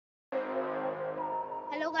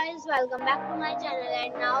Hello guys, welcome back to my channel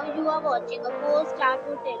and now you are watching a 4-star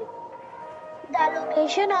hotel. The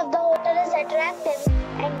location of the hotel is attractive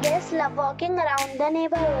and guests love walking around the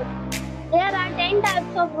neighborhood. There are 10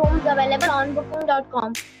 types of rooms available on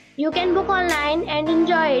booking.com. You can book online and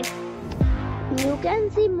enjoy it. You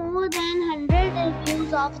can see more than 100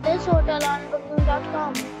 reviews of this hotel on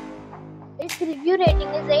booking.com. Its review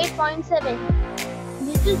rating is 8.7.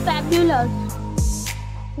 This is fabulous.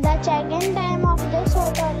 The check-in time of this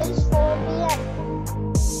hotel is 4 p.m.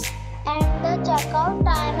 and the check-out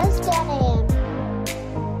time is 10 a.m.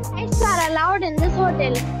 Pets are allowed in this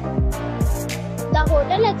hotel. The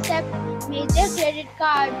hotel accepts major credit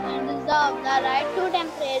cards and reserves the right to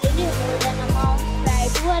temporarily hold an amount prior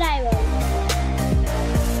to arrival.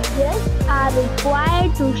 Guests are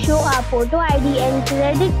required to show a photo ID and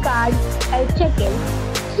credit card at check-in.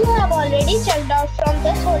 If you have already checked out from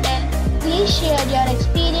this hotel, please share your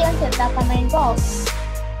experience in the comment box.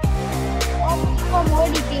 For more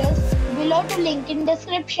details, below to link in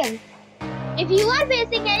description. If you are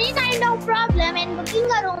facing any kind of problem in booking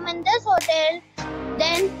a room in this hotel,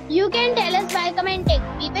 then you can tell us by commenting.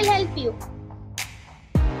 We will help you.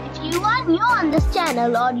 If you are new on this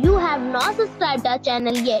channel or you have not subscribed our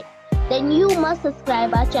channel yet, then you must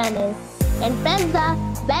subscribe our channel and press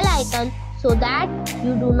the bell icon so that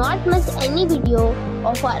you do not miss any video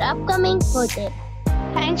of our upcoming hotel.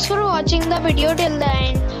 Thanks for watching the video till the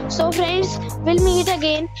end. So friends, we'll meet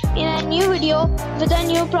again in a new video with a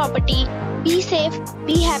new property. Be safe,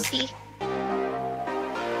 be happy.